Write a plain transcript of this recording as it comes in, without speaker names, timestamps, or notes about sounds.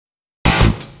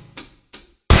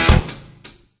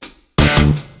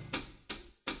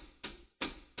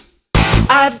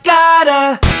I've got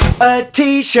a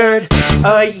t-shirt,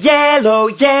 a yellow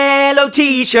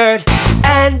t-shirt,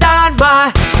 and on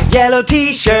my yellow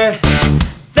t-shirt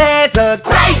there's a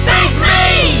great big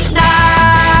me!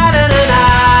 Na na na na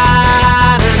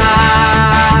na na.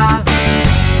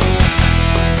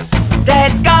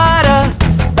 Dad's got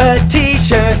a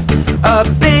t-shirt, a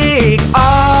big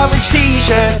orange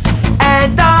t-shirt,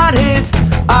 and on his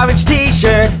orange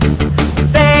t-shirt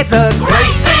there's a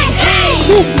great big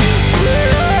he!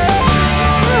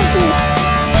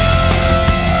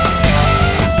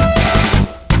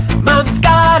 Mom's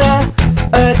got a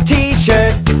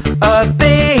t-shirt, a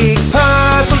big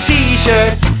purple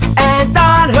t-shirt, and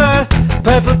on her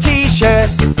purple t-shirt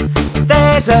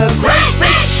there's a great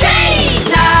big she!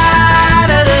 Na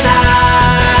na na na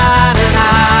na na.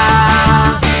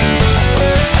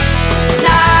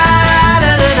 Na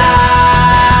na na na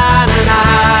na na.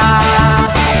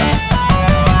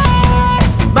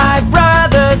 My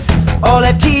brothers all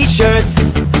have t-shirts,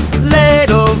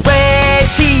 little red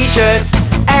t-shirts,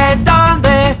 and on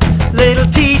their little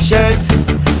t-shirts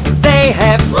they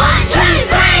have 1, 2,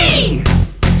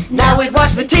 3! Now we've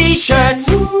washed the t-shirts.